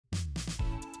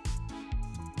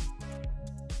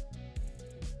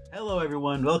Hello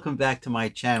everyone, welcome back to my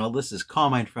channel. This is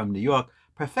Carmine from New York,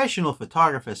 professional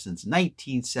photographer since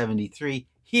 1973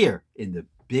 here in the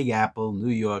Big Apple,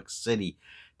 New York City.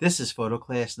 This is photo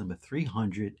class number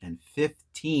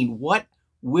 315. What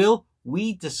will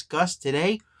we discuss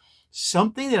today?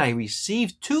 Something that I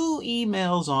received 2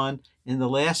 emails on in the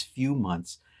last few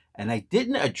months, and I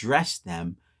didn't address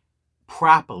them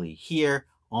properly here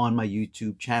on my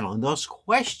YouTube channel. And those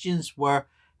questions were,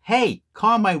 hey,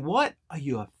 Carmine, what are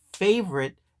your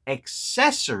favorite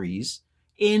accessories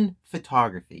in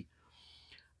photography?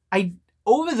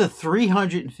 Over the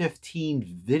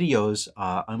 315 videos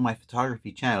on my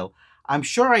photography channel, I'm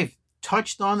sure I've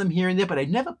touched on them here and there, but I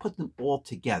never put them all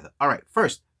together. All right,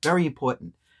 first, very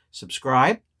important,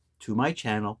 subscribe to my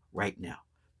channel right now.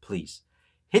 Please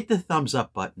hit the thumbs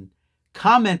up button,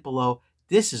 comment below.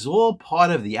 This is all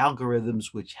part of the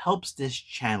algorithms which helps this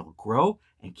channel grow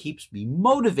and keeps me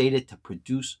motivated to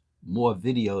produce more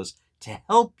videos to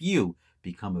help you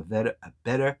become a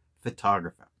better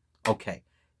photographer. Okay,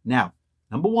 now,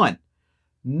 number 1,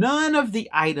 none of the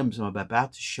items I'm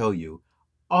about to show you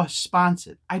are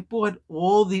sponsored. I bought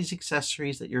all these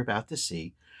accessories that you're about to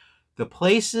see. The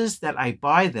places that I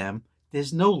buy them,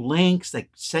 there's no links that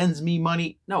sends me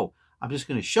money. No, I'm just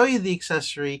going to show you the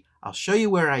accessory. I'll show you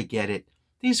where I get it.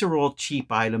 These are all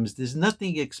cheap items. There's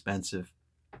nothing expensive,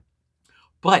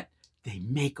 but they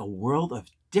make a world of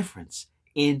difference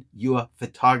in your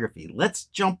photography. Let's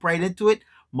jump right into it.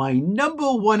 My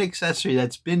number 1 accessory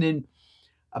that's been in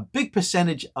a big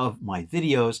percentage of my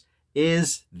videos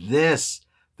is this,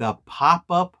 the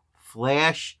pop-up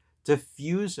flash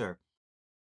diffuser.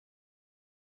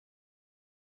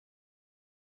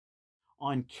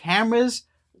 On cameras,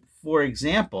 for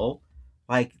example,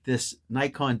 like this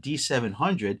Nikon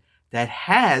D700 that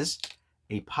has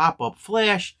a pop-up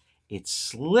flash, it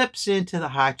slips into the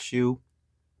hot shoe,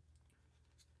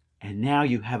 and now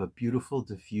you have a beautiful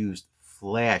diffused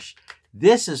flash.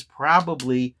 This is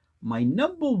probably my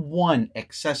number 1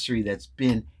 accessory that's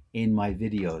been in my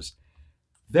videos.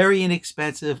 Very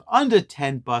inexpensive, under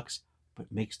 10 bucks,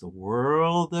 but makes the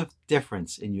world of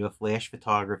difference in your flash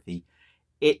photography.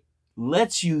 It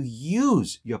lets you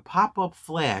use your pop-up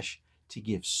flash to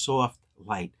give soft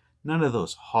light, none of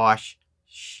those harsh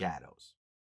shadows.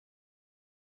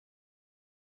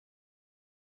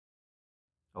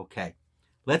 Okay,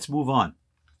 let's move on.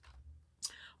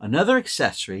 Another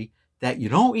accessory that you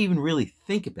don't even really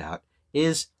think about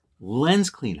is lens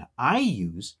cleaner. I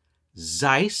use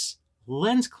Zeiss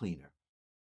lens cleaner.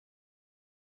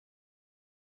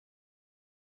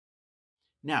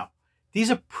 Now,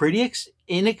 these are pretty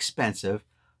inexpensive,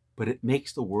 but it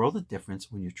makes the world of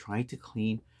difference when you're trying to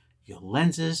clean your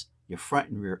lenses, your front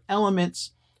and rear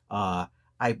elements. I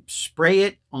spray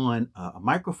it on a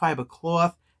microfiber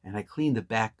cloth, and I clean the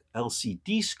back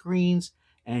LCD screens,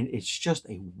 and it's just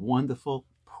a wonderful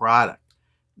product.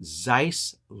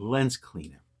 Zeiss lens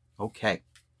cleaner. Okay,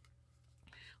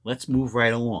 let's move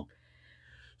right along.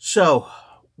 So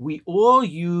we all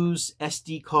use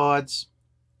SD cards,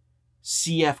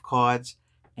 CF cards,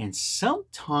 and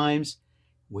sometimes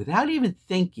without even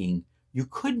thinking, you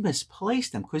could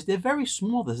misplace them because they're very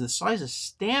small. They're the size of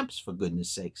stamps, for goodness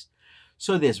sakes.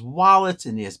 So there's wallets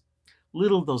and there's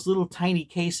those little tiny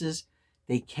cases.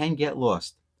 They can get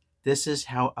lost. This is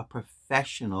how a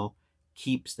professional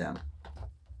keeps them.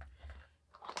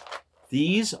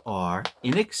 These are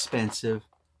inexpensive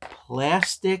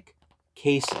plastic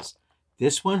cases.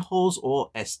 This one holds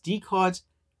all SD cards.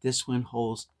 This one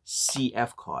holds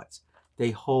CF cards.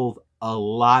 They hold a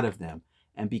lot of them.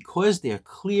 And because they're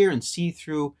clear and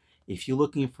see-through, if you're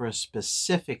looking for a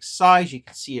specific size, you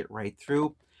can see it right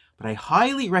through. But I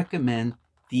highly recommend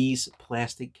these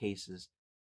plastic cases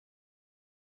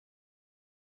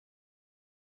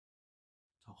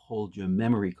to hold your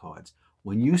memory cards.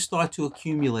 When you start to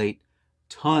accumulate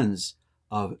tons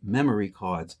of memory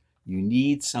cards, you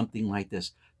need something like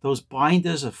this. Those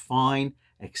binders are fine,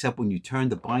 except when you turn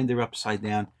the binder upside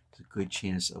down, there's a good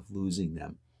chance of losing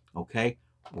them. Okay?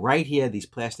 Right here, these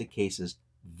plastic cases,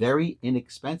 very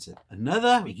inexpensive.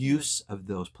 Another use of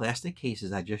those plastic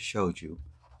cases I just showed you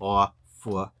are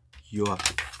for your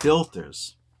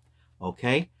filters.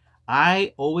 Okay?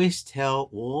 I always tell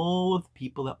all of the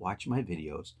people that watch my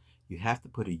videos, you have to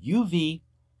put a UV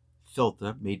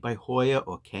filter made by Hoya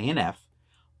or K&F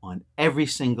on every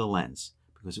single lens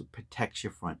because it protects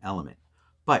your front element.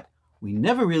 But we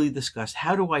never really discussed,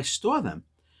 how do I store them?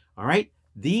 All right?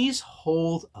 These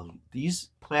hold, these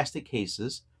plastic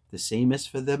cases, the same as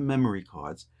for the memory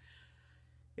cards.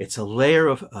 It's a layer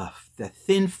of the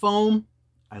thin foam.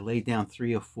 I lay down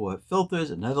 3 or 4 filters,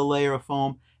 another layer of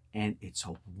foam, and it's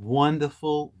a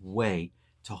wonderful way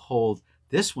to hold.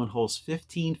 This one holds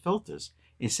 15 filters.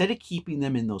 Instead of keeping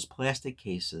them in those plastic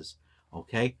cases,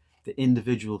 okay, the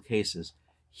individual cases,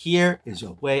 here is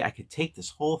a way I could take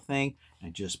this whole thing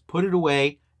and just put it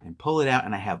away and pull it out,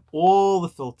 and I have all the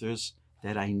filters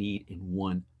that I need in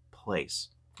one place.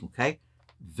 Okay,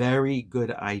 very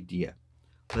good idea.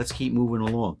 Let's keep moving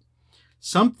along.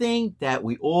 Something that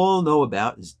we all know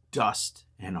about is dust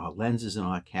and our lenses and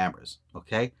our cameras.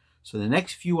 Okay, so the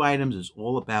next few items is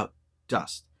all about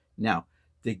dust. Now,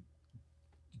 the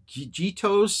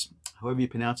Gitos, however you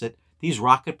pronounce it, these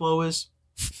rocket blowers,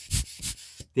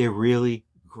 they're really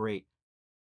great.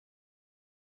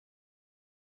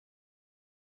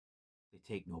 They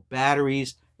take no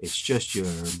batteries. It's just your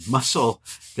muscle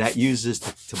that uses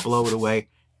to blow it away.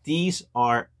 These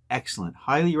are excellent,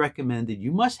 highly recommended.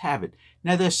 You must have it.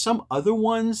 Now, there's some other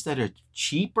ones that are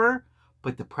cheaper,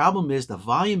 but the problem is the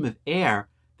volume of air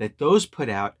that those put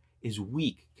out is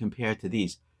weak compared to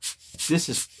these. This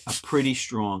is a pretty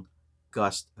strong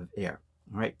gust of air,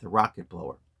 all right, the rocket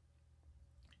blower.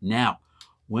 Now,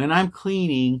 when I'm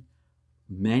cleaning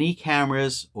many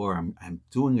cameras or I'm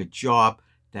doing a job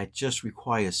that just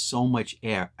requires so much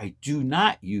air, I do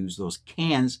not use those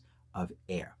cans of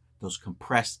air, those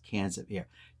compressed cans of air.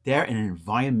 They're an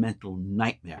environmental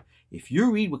nightmare. If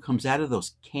you read what comes out of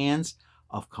those cans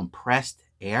of compressed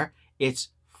air, it's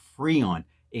Freon.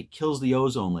 It kills the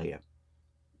ozone layer.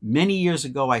 Many years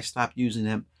ago, I stopped using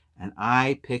them, and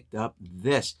I picked up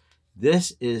this.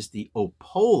 This is the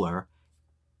Opolar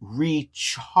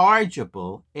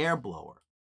rechargeable air blower.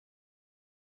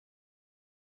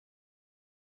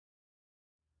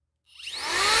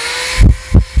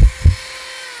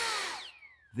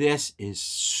 This is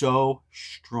so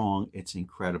strong, it's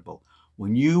incredible.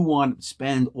 When you want to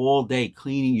spend all day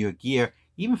cleaning your gear,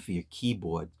 even for your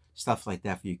keyboard, stuff like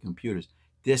that for your computers,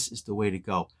 this is the way to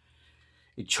go.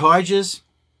 It charges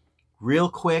real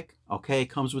quick, okay? It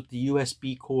comes with the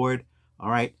USB cord, all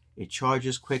right? It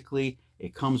charges quickly.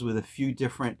 It comes with a few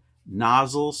different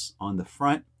nozzles on the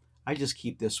front. I just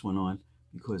keep this one on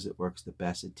because it works the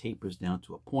best. It tapers down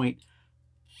to a point.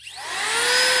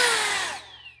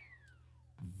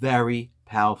 Very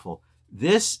powerful.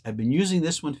 This, I've been using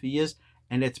this one for years,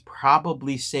 and it's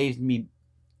probably saved me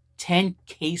 10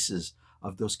 cases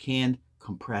of those canned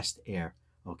compressed air,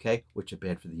 okay, which are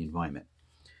bad for the environment.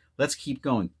 Let's keep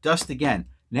going. Dust again.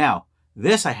 Now,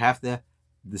 this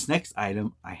next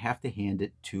item, I have to hand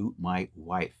it to my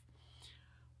wife.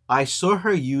 I saw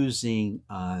her using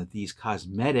these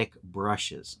cosmetic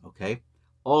brushes, okay,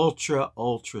 ultra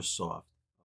soft.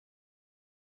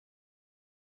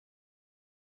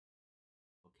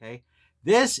 Okay,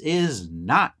 this is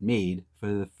not made for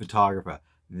the photographer.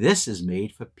 This is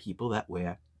made for people that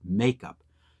wear makeup.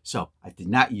 So I did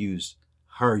not use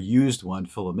her used one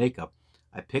full of makeup.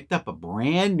 I picked up a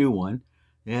brand new one.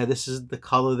 Yeah, this is the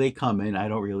color they come in. I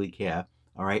don't really care.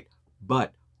 All right.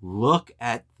 But look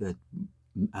at the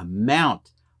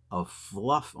amount of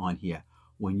fluff on here.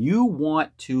 When you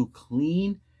want to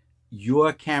clean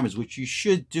your cameras, which you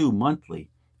should do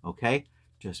monthly, okay,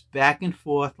 just back and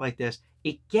forth like this,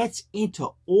 it gets into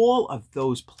all of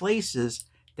those places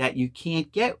that you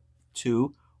can't get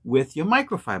to with your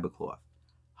microfiber cloth.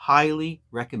 Highly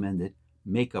recommended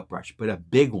makeup brush, but a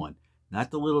big one,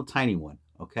 not the little tiny one,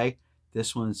 okay?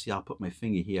 This one, see, I'll put my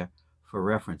finger here for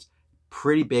reference.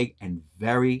 Pretty big and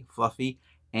very fluffy.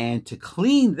 And to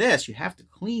clean this, you have to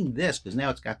clean this because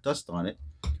now it's got dust on it.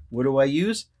 What do I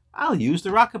use? I'll use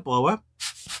the rocket blower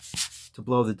to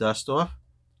blow the dust off,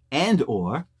 and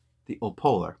or the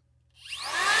Opolar.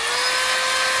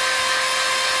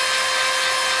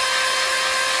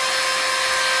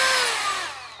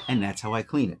 And that's how I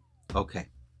clean it. Okay,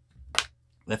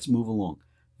 let's move along.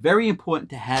 Very important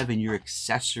to have in your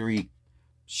accessory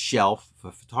shelf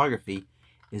for photography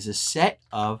is a set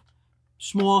of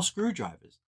small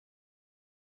screwdrivers.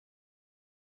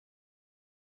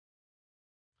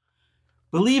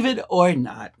 Believe it or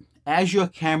not, as your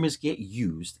cameras get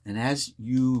used and as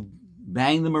you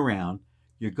bang them around,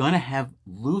 you're going to have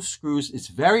loose screws. It's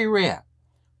very rare,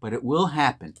 but it will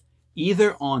happen.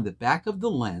 Either on the back of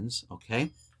the lens, okay?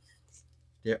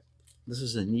 There, this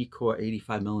is a Nikon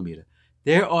 85mm.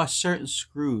 There are certain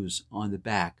screws on the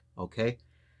back, okay?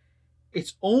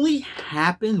 It's only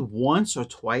happened once or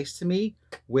twice to me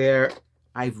where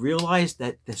I've realized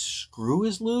that the screw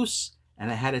is loose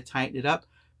and I had to tighten it up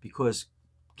because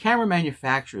camera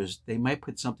manufacturers, they might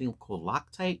put something called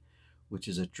Loctite, which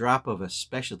is a drop of a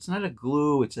special, it's not a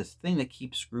glue, it's a thing that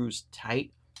keeps screws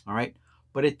tight, all right?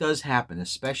 But it does happen,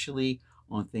 especially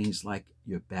on things like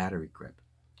your battery grip,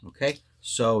 okay?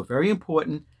 So very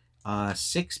important,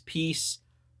 6-piece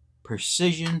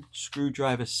precision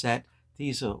screwdriver set.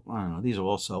 These are, I don't know, these are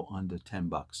also under 10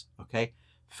 bucks, okay?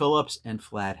 Phillips and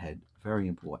flathead, very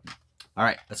important. All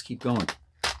right, let's keep going.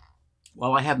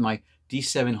 While I have my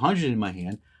D700 in my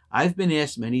hand, I've been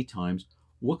asked many times,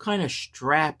 what kind of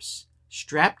strap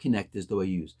connectors do I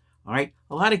use? All right,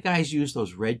 a lot of guys use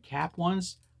those red cap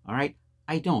ones. All right,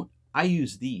 I don't. I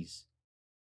use these.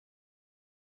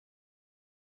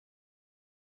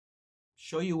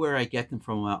 Show you where I get them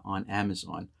from on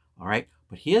Amazon. All right,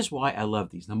 but here's why I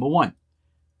love these. Number one,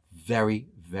 very,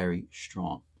 very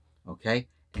strong. Okay,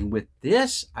 and with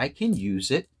this, I can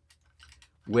use it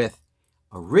with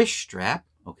a wrist strap.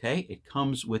 Okay, it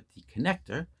comes with the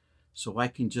connector, so I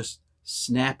can just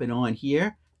snap it on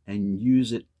here and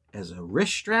use it as a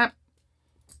wrist strap,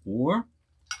 or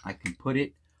I can put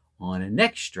it on a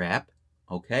neck strap,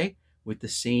 okay, with the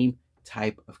same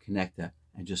type of connector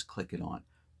and just click it on.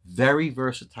 Very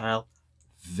versatile,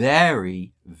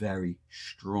 very, very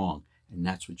strong, and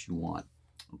that's what you want,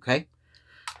 okay?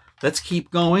 Let's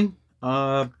keep going.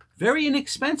 Very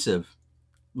inexpensive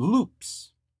loops.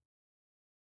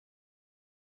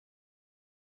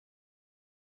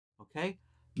 Okay,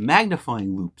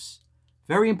 magnifying loops,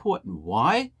 very important.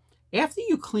 Why? After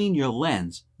you clean your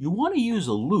lens, you want to use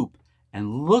a loop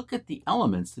and look at the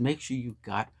elements to make sure you've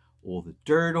got all the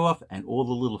dirt off and all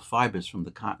the little fibers from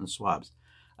the cotton swabs.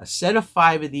 A set of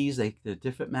 5 of these, they're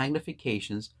different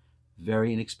magnifications,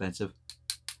 very inexpensive.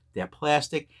 They're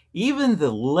plastic. Even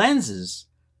the lenses,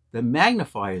 the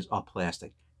magnifiers are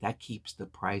plastic. That keeps the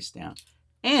price down.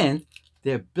 And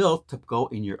they're built to go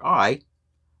in your eye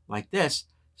like this,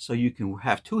 so you can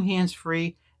have 2 hands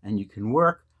free and you can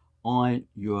work on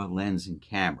your lens and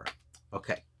camera.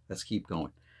 Okay, let's keep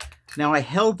going. Now I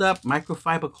held up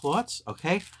microfiber cloths,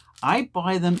 okay? I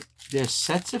buy them, they're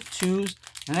sets of 2s,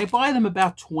 and I buy them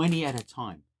about 20 at a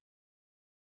time.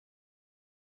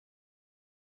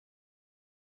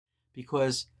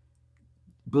 Because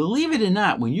believe it or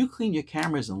not, when you clean your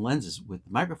cameras and lenses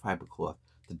with microfiber cloth,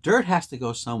 the dirt has to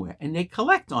go somewhere and they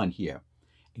collect on here.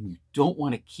 And you don't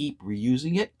want to keep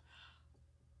reusing it.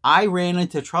 I ran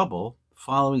into trouble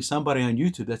following somebody on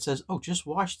YouTube that says, oh, just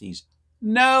wash these.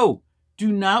 No,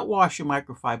 do not wash your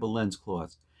microfiber lens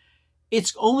cloths.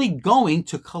 It's only going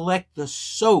to collect the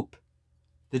soap,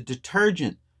 the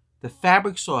detergent, the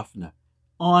fabric softener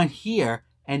on here,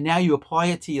 and now you apply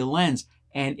it to your lens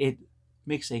and it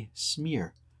makes a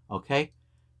smear, okay?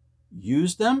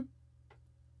 Use them,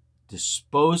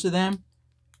 dispose of them,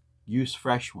 use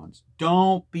fresh ones.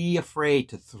 Don't be afraid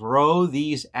to throw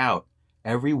these out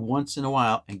every once in a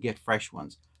while and get fresh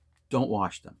ones. Don't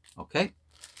wash them, okay?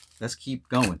 Let's keep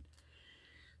going.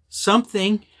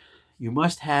 Something you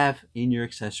must have in your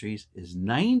accessories is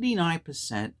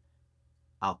 99%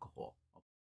 alcohol.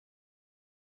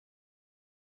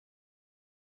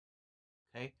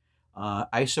 Okay?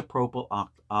 Isopropyl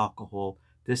alcohol.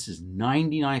 This is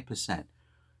 99%.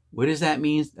 What does that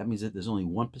mean? That means that there's only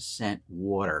 1%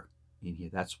 water in here.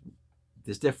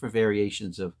 There's different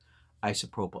variations of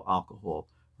isopropyl alcohol,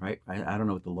 right? I don't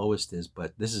know what the lowest is,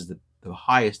 but this is the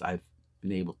highest I've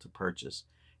been able to purchase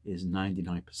is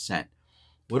 99%.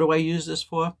 What do I use this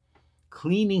for?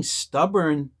 Cleaning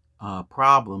stubborn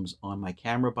problems on my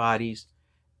camera bodies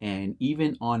and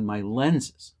even on my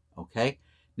lenses, okay?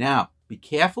 Now, be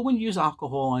careful when you use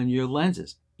alcohol on your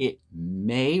lenses. It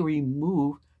may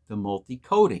remove the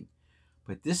multi-coating,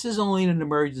 but this is only an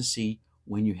emergency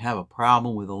when you have a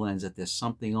problem with a lens, that there's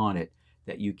something on it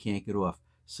that you can't get off,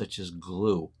 such as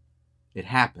glue. It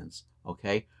happens,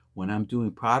 okay? When I'm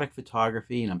doing product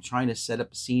photography and I'm trying to set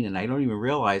up a scene and I don't even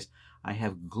realize I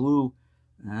have glue,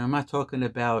 and I'm not talking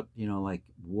about, you know, like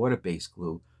water-based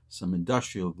glue, some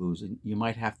industrial glues, and you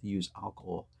might have to use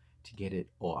alcohol to get it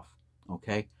off,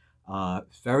 okay?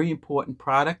 Very important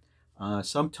product.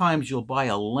 Sometimes you'll buy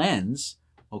a lens,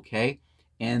 okay,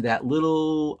 and that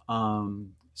little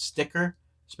sticker,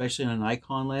 especially on an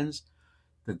Nikon lens,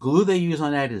 the glue they use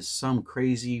on that is some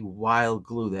crazy wild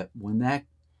glue that when that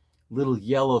little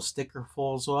yellow sticker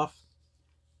falls off,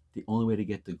 the only way to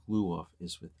get the glue off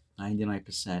is with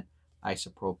 99%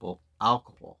 isopropyl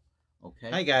alcohol.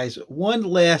 Okay. Hi guys, one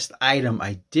last item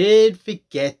I did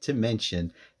forget to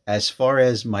mention as far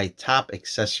as my top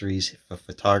accessories for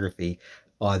photography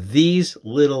are these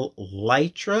little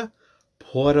Leica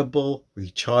portable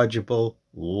rechargeable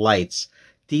lights.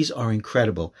 These are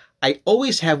incredible. I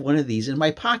always have one of these in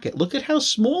my pocket. Look at how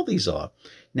small these are.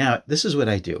 Now, this is what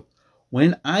I do.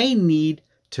 When I need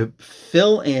to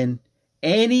fill in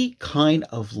any kind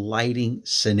of lighting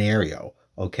scenario,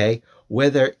 okay,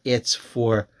 whether it's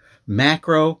for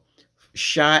macro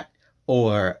shot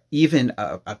or even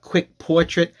a quick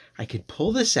portrait, I could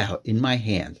pull this out in my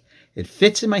hand It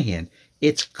fits in my hand.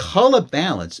 It's color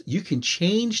balanced. You can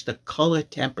change the color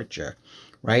temperature,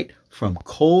 right, from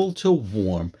cold to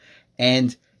warm.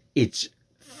 And it's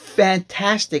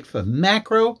fantastic for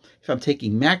macro. If I'm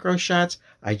taking macro shots,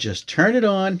 I just turn it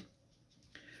on.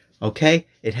 Okay,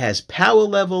 it has power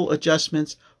level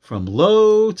adjustments from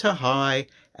low to high,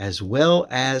 as well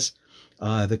as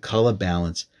the color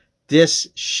balance. This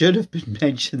should have been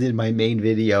mentioned in my main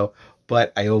video,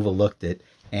 but I overlooked it,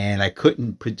 and I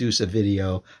couldn't produce a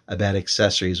video about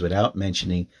accessories without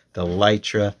mentioning the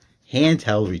Leica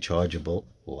handheld rechargeable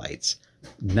lights.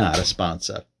 Not a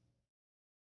sponsor.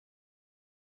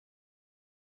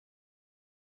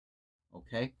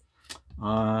 Okay,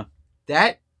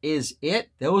 that is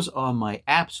it. Those are my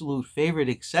absolute favorite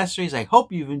accessories. I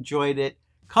hope you've enjoyed it.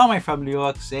 Carmine from New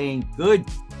York saying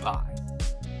goodbye.